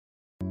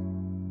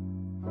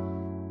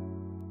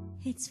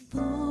It's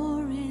 4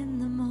 in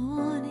the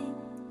morning,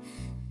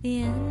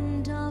 the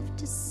end of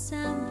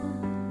December,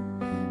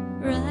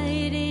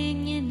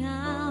 writing you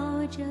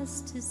now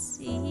just to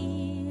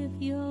see if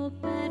you're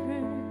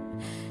better.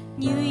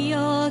 New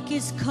York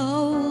is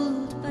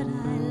cold, but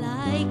I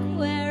like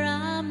where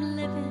I'm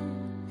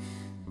living.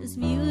 There's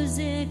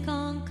music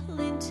on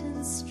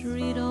Clinton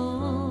Street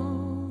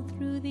all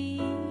through the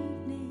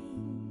evening.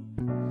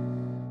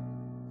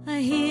 I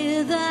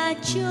hear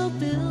that you're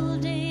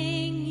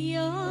building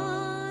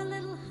your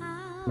little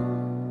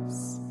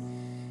house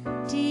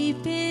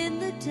deep in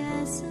the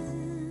desert.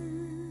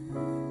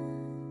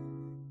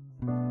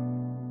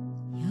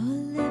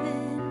 You're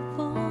living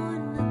for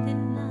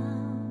nothing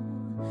now.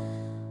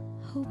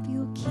 Hope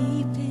you're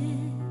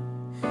keeping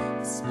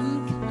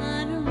some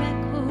kind of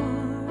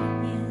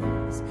record,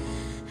 yes.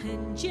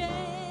 And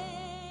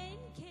Jane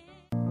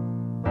came.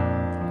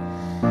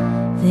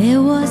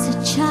 There was a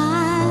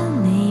child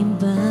named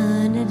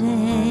Bernadette.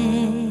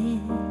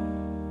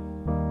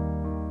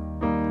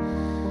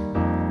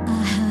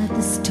 I heard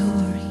the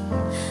story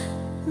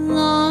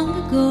long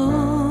ago.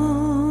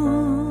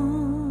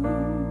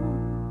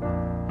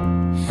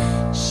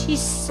 She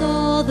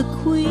saw the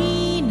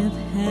Queen of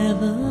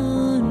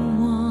Heaven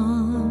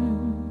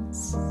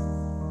once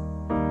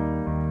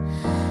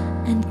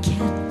and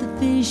kept the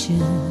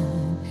vision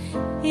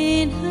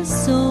in her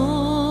soul.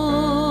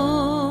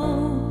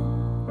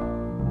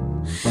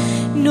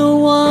 No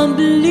one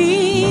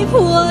believed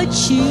what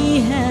she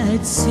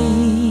had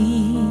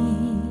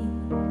seen.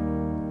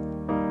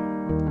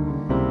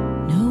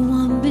 No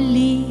one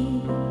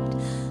believed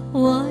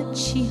what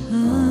she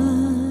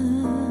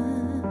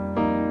heard.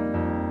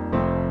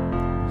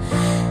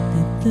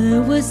 That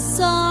there were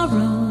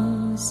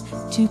sorrows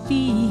to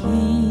be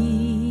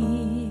healed.